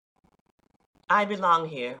I Belong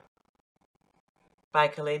Here by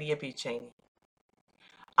Kaladia B. Cheney.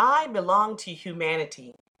 I belong to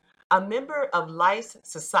humanity, a member of life's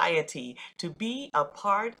society, to be a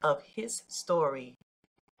part of his story.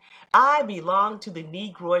 I belong to the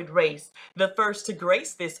Negroid race, the first to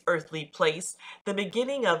grace this earthly place, the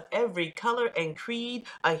beginning of every color and creed,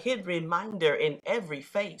 a hidden reminder in every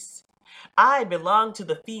face. I belong to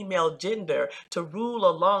the female gender to rule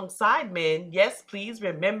alongside men. Yes, please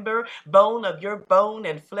remember, bone of your bone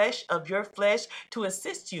and flesh of your flesh, to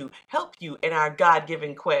assist you, help you in our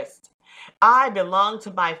God-given quest. I belong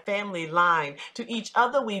to my family line. To each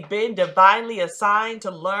other we've been divinely assigned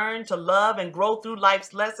to learn, to love, and grow through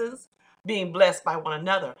life's lessons, being blessed by one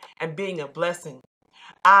another and being a blessing.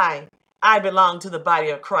 I, I belong to the body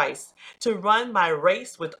of Christ, to run my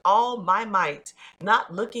race with all my might,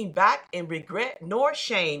 not looking back in regret nor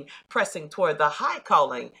shame, pressing toward the high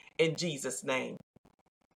calling in Jesus' name.